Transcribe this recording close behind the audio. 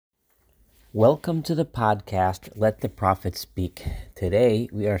Welcome to the podcast, Let the Prophet Speak. Today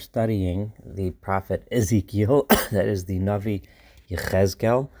we are studying the prophet Ezekiel, that is the Navi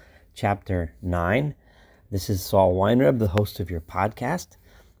Yechezkel, chapter 9. This is Saul Weinreb, the host of your podcast,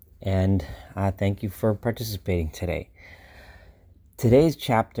 and thank you for participating today. Today's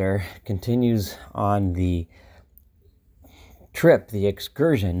chapter continues on the trip, the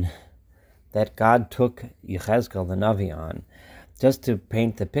excursion that God took Yechezkel the Navi on. Just to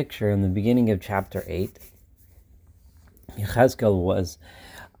paint the picture, in the beginning of chapter 8, Yechezkel was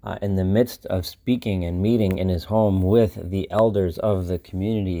in the midst of speaking and meeting in his home with the elders of the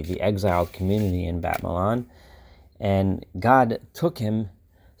community, the exiled community in Babylon, and God took him,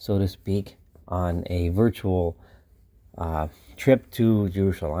 so to speak, on a virtual trip to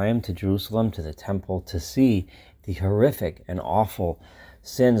Jerusalem, to the temple, to see the horrific and awful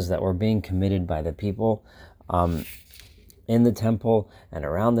sins that were being committed by the people in the temple and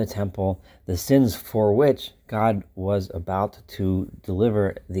around the temple, the sins for which God was about to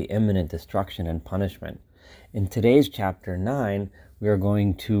deliver the imminent destruction and punishment. In today's chapter 9, we are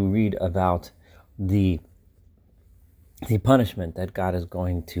going to read about the punishment that God is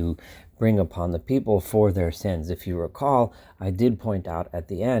going to bring upon the people for their sins. If you recall, I did point out at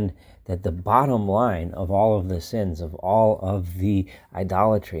the end that the bottom line of all of the sins, of all of the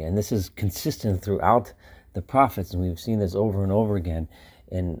idolatry, and this is consistent throughout the prophets, and we've seen this over and over again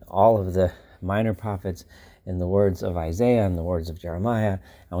in all of the minor prophets, in the words of Isaiah and the words of Jeremiah,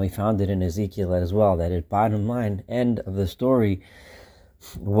 and we found it in Ezekiel as well, that at bottom line, end of the story,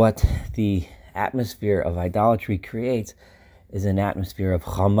 what the atmosphere of idolatry creates is an atmosphere of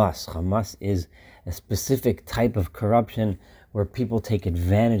Hamas. Hamas is a specific type of corruption where people take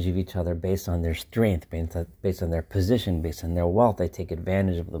advantage of each other based on their strength, based on their position, based on their wealth. They take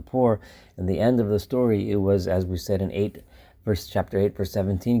advantage of the poor. And the end of the story, it was, as we said in chapter 8, verse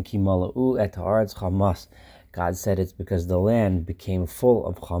 17, Ki mala'u et haaretz Hamas. God said it's because the land became full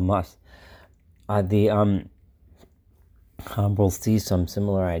of Hamas. We'll see some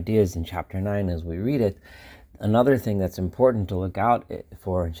similar ideas in chapter 9 as we read it. Another thing that's important to look out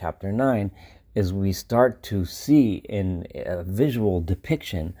for in chapter 9 is we start to see in a visual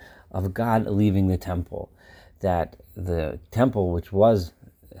depiction of God leaving the temple. That the temple, which was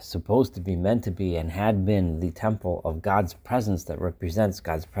supposed to be, meant to be, and had been the temple of God's presence that represents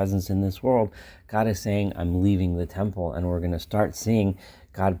God's presence in this world, God is saying, I'm leaving the temple, and we're going to start seeing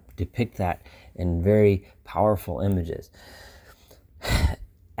God depict that in very powerful images.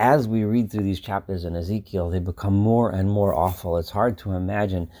 As we read through these chapters in Ezekiel, they become more and more awful. It's hard to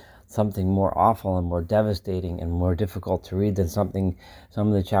imagine something more awful and more devastating and more difficult to read than some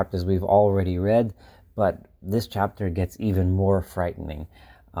of the chapters we've already read, but this chapter gets even more frightening.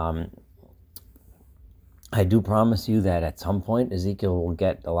 I do promise you that at some point Ezekiel will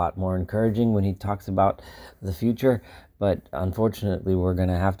get a lot more encouraging when he talks about the future, but unfortunately we're going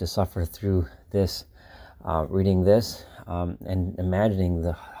to have to suffer through this, reading this and imagining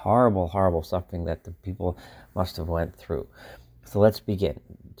the horrible, horrible suffering that the people must have went through. So let's begin.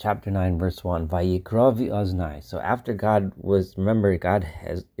 Chapter 9, verse 1. Vayikra v'aznai. So after God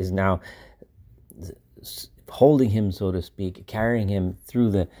is now holding him, so to speak, carrying him through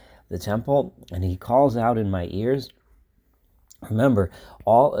the temple, and he calls out in my ears. Remember,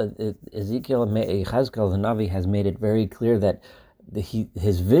 Yechezkel the Navi has made it very clear that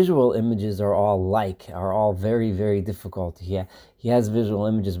his visual images are all very, very difficult. He has visual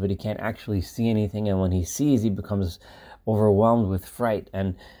images, but he can't actually see anything, and when he sees, he becomes overwhelmed with fright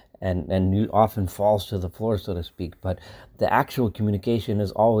and often falls to the floor, so to speak. But the actual communication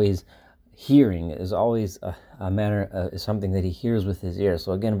is always hearing, is always is something that he hears with his ears.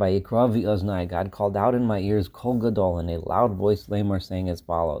 So again, by Yikra v'oznai, God called out in my ears, Kol Gadol, in a loud voice, Lamar, saying as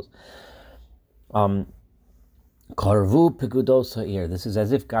follows. Karvu Pikudos Ha'ir. This is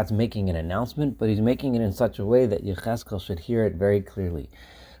as if God's making an announcement, but he's making it in such a way that Yechezkel should hear it very clearly.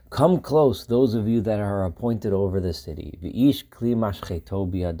 Come close, those of you that are appointed over the city. V'ish kli mashcheto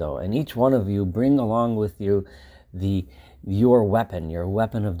biado. And each one of you bring along with you your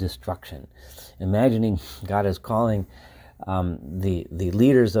weapon of destruction. Imagining God is calling the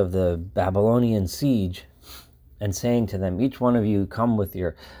leaders of the Babylonian siege and saying to them, each one of you come with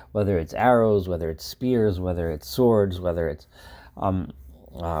whether it's arrows, whether it's spears, whether it's swords, whether it's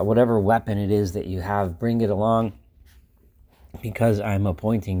whatever weapon it is that you have, bring it along, because I'm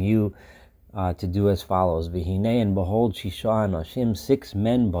appointing you to do as follows. V'hinei, and behold, Shisha Anashim, 6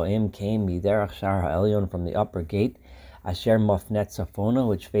 men ba'im came miderach shar ha'elyon, from the upper gate, asher mafnet tzafona,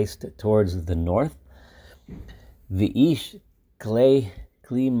 which faced towards the north. V'ish kli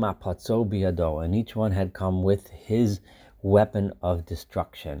mapatzo biado, and each one had come with his weapon of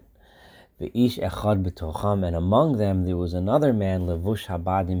destruction. V'ish echad b'tocham, and among them there was another man, levush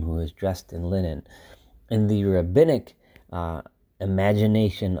habadim, who was dressed in linen. In the rabbinic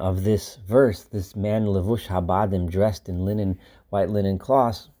imagination of this verse, this man, levush habadim, dressed in linen, white linen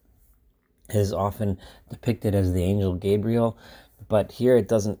cloths, is often depicted as the angel Gabriel. But here it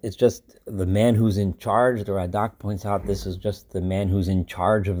doesn't, it's just the man who's in charge. The Radak points out this is just the man who's in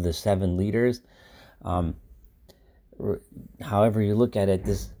charge of the 7 leaders. However you look at it,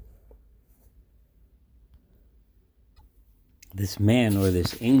 this man or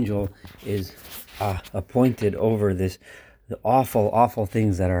this angel is appointed over the awful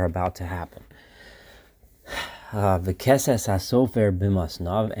things that are about to happen. V'keses hasofer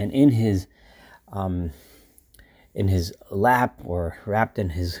b'masnav, and in his lap, or wrapped in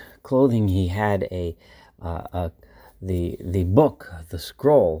his clothing, he had the book, the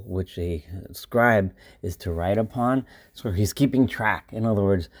scroll, which a scribe is to write upon. So he's keeping track. In other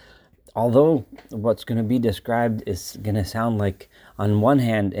words, although what's going to be described is going to sound like, on one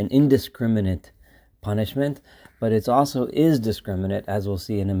hand, an indiscriminate punishment, but it also is discriminate, as we'll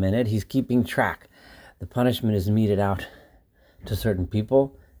see in a minute. He's keeping track. The punishment is meted out to certain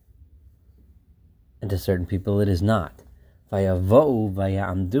people, and to certain people it is not. Vayavo'u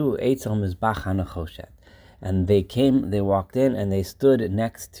vayamdu eitzel mizbach hanachoshet. And they walked in, and they stood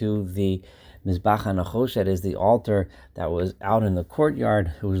next to the Mizbach HaNachoshet, is the altar that was out in the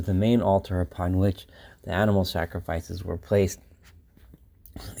courtyard. It was the main altar upon which the animal sacrifices were placed.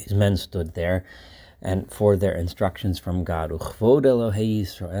 These men stood there, and for their instructions from God. Uchvod Elohei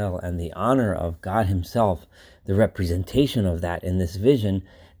Yisrael, and the honor of God Himself, the representation of that in this vision,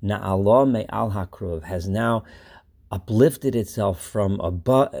 Na'alo me'al hakruv, has now uplifted itself from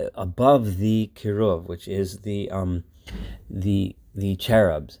above the kiruv, which is the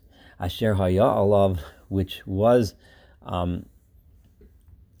cherubs. Asher haya alav, which was because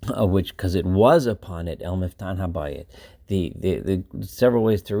it was upon it, el miftan habayit. The several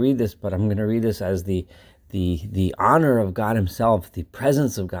ways to read this, but I'm going to read this as the honor of God Himself, the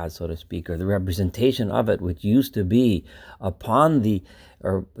presence of God, so to speak, or the representation of it, which used to be upon the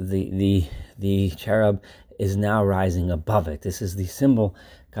cherub, is now rising above it. This is the symbol.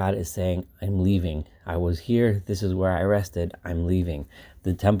 God is saying, I'm leaving. I was here. This is where I rested. I'm leaving.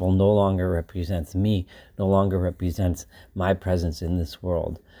 The temple no longer represents me, no longer represents my presence in this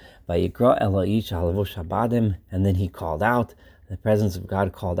world. Vayikra Eloish halavush habadim, and then he called out. The presence of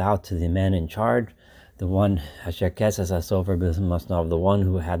God called out to the man in charge, the one Asher Kesas Hasofer b'masnav, the one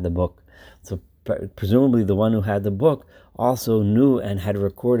who had the book. So presumably the one who had the book also knew and had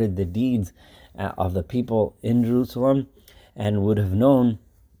recorded the deeds of the people in Jerusalem, and would have known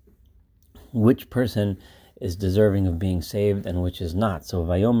which person is deserving of being saved and which is not. So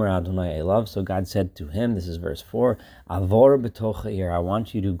Vayomer Adonai Elav, so God said to him, this is verse 4, Avor b'toch ha'ir, I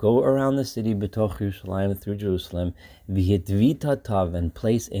want you to go around the city b'toch Yerushalayim, through Jerusalem, v'hitvita tav, and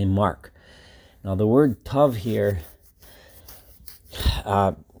place a mark. Now the word tav here,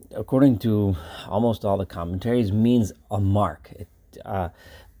 according to almost all the commentaries, means a mark.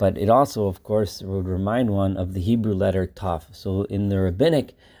 But it also, of course, would remind one of the Hebrew letter Tav. So in the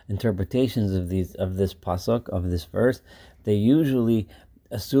rabbinic interpretations of this pasuk, of this verse, they usually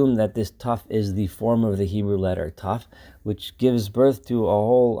assume that this Tav is the form of the Hebrew letter Tav, which gives birth to a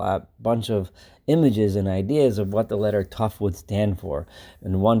whole bunch of images and ideas of what the letter Tav would stand for.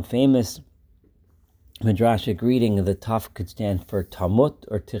 And one famous midrashic reading, the Tav could stand for Tamut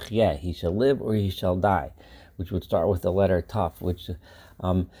or Tichyeh, he shall live or he shall die, which would start with the letter Tav, which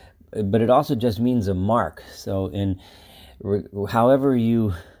but it also just means a mark. So however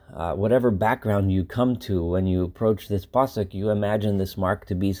you, whatever background you come to when you approach this pasuk, you imagine this mark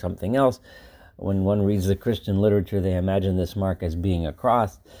to be something else. When one reads the Christian literature, they imagine this mark as being a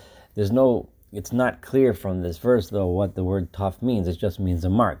cross. It's not clear from this verse, though, what the word Tav means. It just means a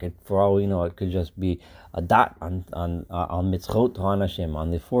mark. For all we know, it could just be a dot on mitzchot Hashem,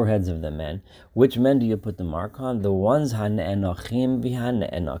 on the foreheads of the men. Which men do you put the mark on? The ones hane'enochim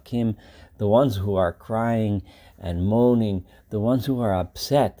v'hane'enokim, the ones who are crying and moaning, the ones who are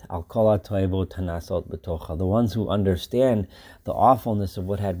upset, al kol ha'toivot hanasot b'tocha, the ones who understand the awfulness of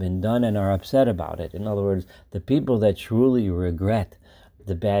what had been done and are upset about it. In other words, the people that truly regret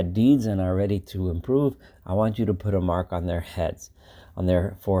the bad deeds and are ready to improve, I want you to put a mark on their heads, on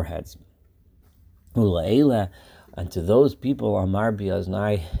their foreheads. Ula'ela, and to those people, Amar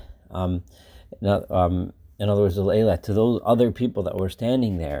Biaznai, in other words, Ula'ela, to those other people that were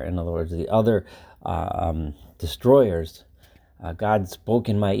standing there, in other words, the other destroyers, God spoke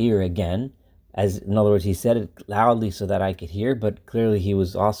in my ear again, in other words, He said it loudly so that I could hear, but clearly He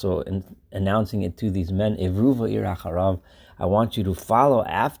was also announcing it to these men, Ivruva ir acharav, I want you to follow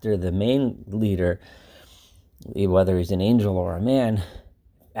after the main leader, whether he's an angel or a man,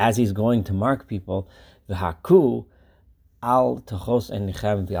 as he's going to mark people. V'haku al techos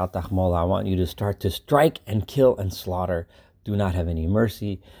enichem v'al tachmol. I want you to start to strike and kill and slaughter. Do not have any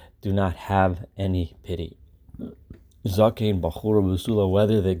mercy. Do not have any pity. Zakein bachura busula,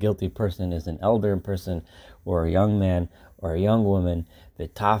 whether the guilty person is an elder person or a young man or a young woman,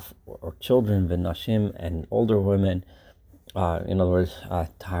 v'taf, or children, v'nashim, and older women. In other words,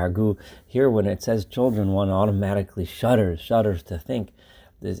 targu. Here, when it says children, one automatically shudders to think.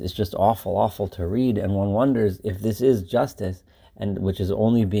 This is just awful to read, and one wonders if this is justice, and which is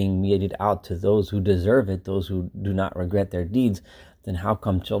only being meted out to those who deserve it, those who do not regret their deeds. Then how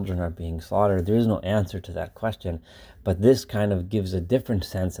come children are being slaughtered? There is no answer to that question, but this kind of gives a different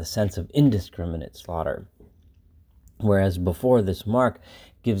sense, a sense of indiscriminate slaughter. Whereas before, this mark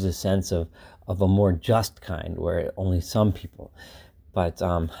gives a sense of a more just kind, where only some people. But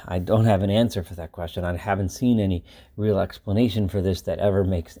I don't have an answer for that question. I haven't seen any real explanation for this that ever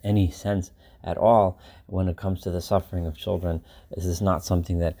makes any sense at all when it comes to the suffering of children. This is not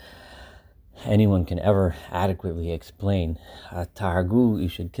something that anyone can ever adequately explain. Tahargu, you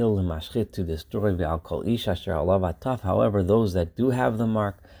should kill the mashchit, to destroy, ve'al kol ish asher alav ataf. However, those that do have the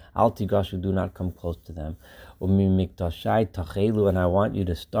mark, al tigashu, do not come close to them. Umimikdashai tachelu, and I want you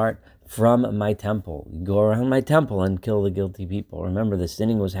to start from my temple. You go around my temple and kill the guilty people. Remember, the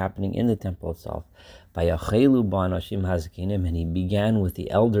sinning was happening in the temple itself. Vayachelu ba'anashim hazkinim, and he began with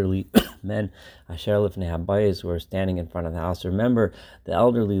the elderly men, asher lifnei habayis, who were standing in front of the house. Remember, the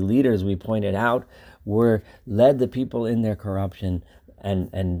elderly leaders, we pointed out, led the people in their corruption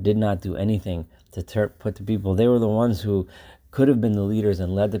and did not do anything to put the people. They were the ones who could have been the leaders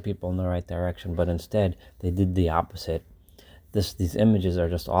and led the people in the right direction, but instead they did the opposite. These images are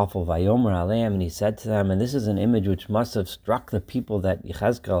just awful. Vayomer aleim, and he said to them, and this is an image which must have struck the people that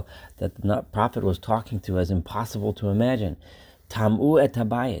Yechezkel, that the prophet was talking to, as impossible to imagine. Tam'u et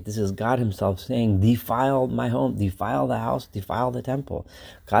habayit. This is God himself saying, defile my home, defile the house, defile the temple.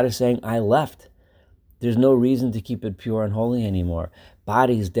 God is saying, I left. There's no reason to keep it pure and holy anymore.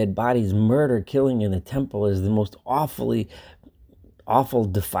 Bodies, dead bodies, murder, killing in the temple is the most awful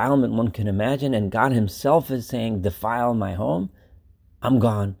defilement one can imagine, and God himself is saying, defile my home. I'm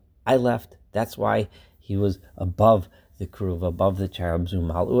gone. I left. That's why he was above the Kruv, above the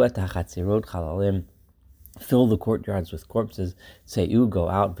cherubim. Fill the courtyards with corpses. Sei'u, go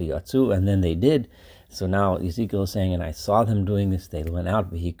out, v'yatzu, and then they did. So now Ezekiel is saying, and I saw them doing this. They went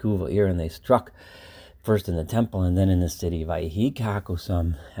out, v'hiku v'ir, and they struck first in the temple and then in the city. V'yihi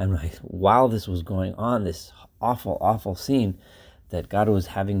k'hakusam. And while this was going on, this awful scene that God was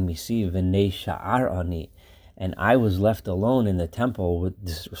having me see, v'nei sha'ar ani, and I was left alone in the temple,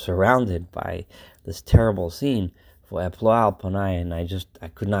 surrounded by this terrible scene. And I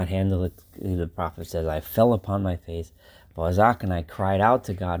could not handle it. The prophet says, I fell upon my face, and I cried out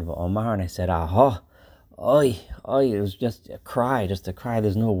to God, and I said, oi, it was just a cry.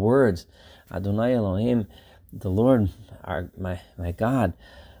 There's no words. Adonai Elohim, the Lord, my God,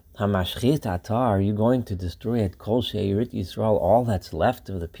 Hamashchit ata, are you going to destroy at Kol She'erit Yisrael, all that's left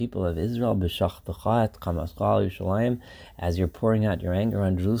of the people of Israel, B'shachtacha et Chamascha al Yerushalayim, as you're pouring out your anger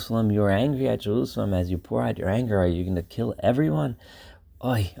on Jerusalem? You're angry at Jerusalem. As you pour out your anger, are you going to kill everyone?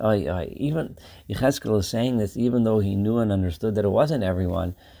 Oy. Even Yechezkel is saying this, even though he knew and understood that it wasn't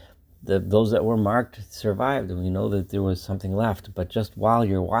everyone. Those that were marked survived, and we know that there was something left. But just while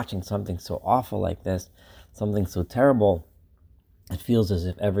you're watching something so awful like this, something so terrible, it feels as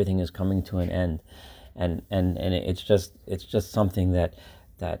if everything is coming to an end, and it's just something that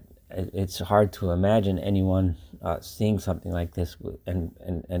it's hard to imagine anyone seeing something like this, and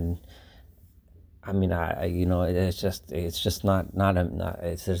I mean, it's just not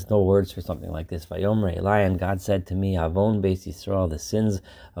there's no words for something like this. Vayomer Eli, and God said to me, Avon Beis Yisrael, the sins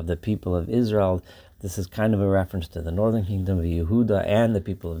of the people of Israel. This is kind of a reference to the northern kingdom of Yehuda and the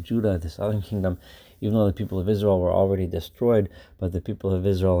people of Judah, the southern kingdom. Even though the people of Israel were already destroyed, but the people of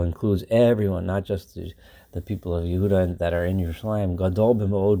Israel includes everyone, not just the people of Yehuda that are in Yerushalayim. Gadol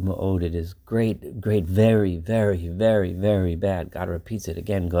b'ma'od ma'od. It is great, very, very, very, very bad. God repeats it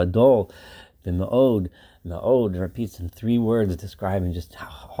again. Gadol b'ma'od. Ma'od repeats in 3 words, describing just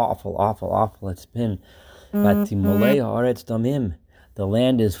how awful it's been. Vatimolei haaretz damim. The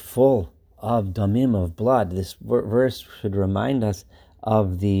land is full of damim, of blood. This verse should remind us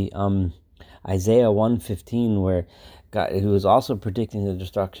of the Isaiah 1:15, where God, who is also predicting the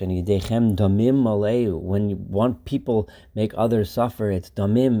destruction, Yidechem damim maleu. When people make others suffer, it's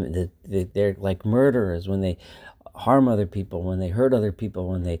damim. They're like murderers when they harm other people, when they hurt other people,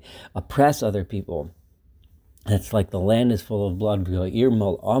 when they oppress other people. It's like the land is full of blood.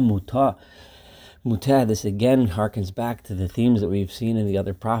 Muteh, this again harkens back to the themes that we've seen in the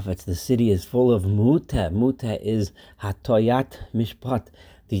other prophets. The city is full of muteh. Muteh is hatoyat mishpat,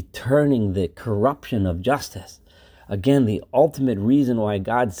 the turning, the corruption of justice. Again, the ultimate reason why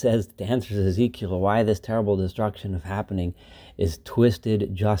God says to answer Ezekiel why this terrible destruction is happening is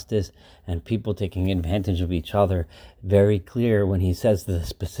twisted justice and people taking advantage of each other. Very clear when he says the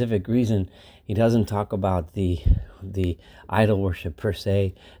specific reason. He doesn't talk about the idol worship per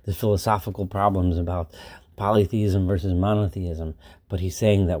se, the philosophical problems about polytheism versus monotheism, but he's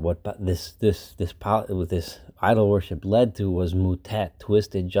saying that what this idol worship led to was mutet,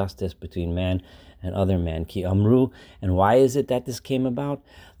 twisted justice between man and other man. Ki amru, and why is it that this came about?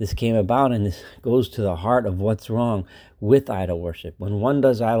 This came about, and this goes to the heart of what's wrong with idol worship. When one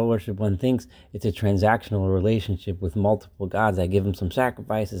does idol worship, one thinks it's a transactional relationship with multiple gods. I give them some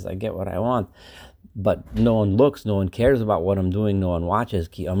sacrifices, I get what I want. But no one looks, no one cares about what I'm doing, no one watches.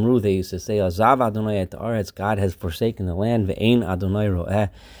 Ki amru, they used to say, Azav Adonai et haaretz, God has forsaken the land, ve'ein Adonai ro'eh,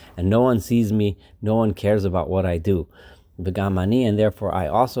 and no one sees me, no one cares about what I do. Begamani, and therefore I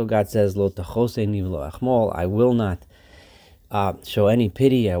also, God says, Lo tachoseni v'lo achmol, I will not show any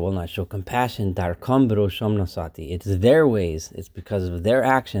pity, I will not show compassion. Darkam b'rosham nasati, it's their ways, it's because of their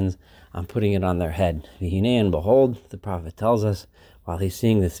actions, I'm putting it on their head. V'hinei, and behold, the prophet tells us, while he's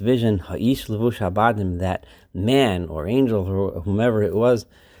seeing this vision, ha'ish levush habadim, that man or angel or whomever it was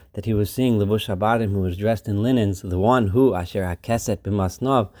that he was seeing, levush habadim, who was dressed in linens, the one who, asher hakeset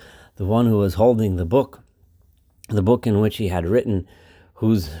b'masnav, the one who was holding the book in which he had written,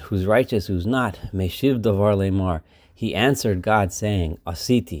 who's righteous, who's not, meshiv davar lemar, he answered God saying,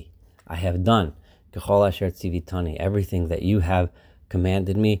 asiti, I have done, kechol asher tzivitani, everything that you have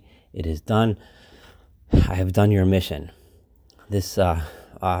commanded me, it is done, I have done your mission. This, the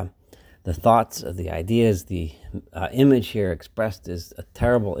thoughts, the ideas, the image here expressed is a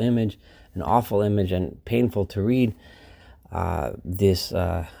terrible image, an awful image, and painful to read.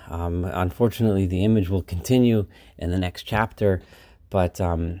 Unfortunately, the image will continue in the next chapter, but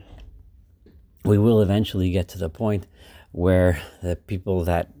we will eventually get to the point where the people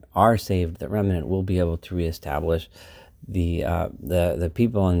that are saved, the remnant, will be able to reestablish the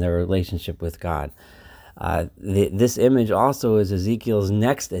people and their relationship with God. This image also is Ezekiel's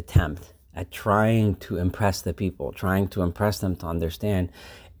next attempt at trying to impress the people, trying to impress them to understand,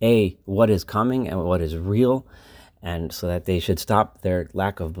 what is coming and what is real, and so that they should stop their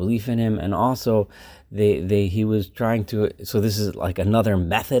lack of belief in him. And also, he was trying to, so this is like another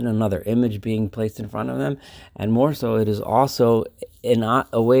method, another image being placed in front of them, and more so, it is also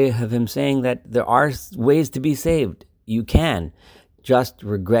a way of him saying that there are ways to be saved. You can. Just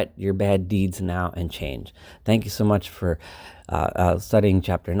regret your bad deeds now and change. Thank you so much for studying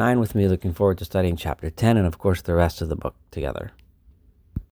chapter 9 with me. Looking forward to studying chapter 10 and, of course, the rest of the book together.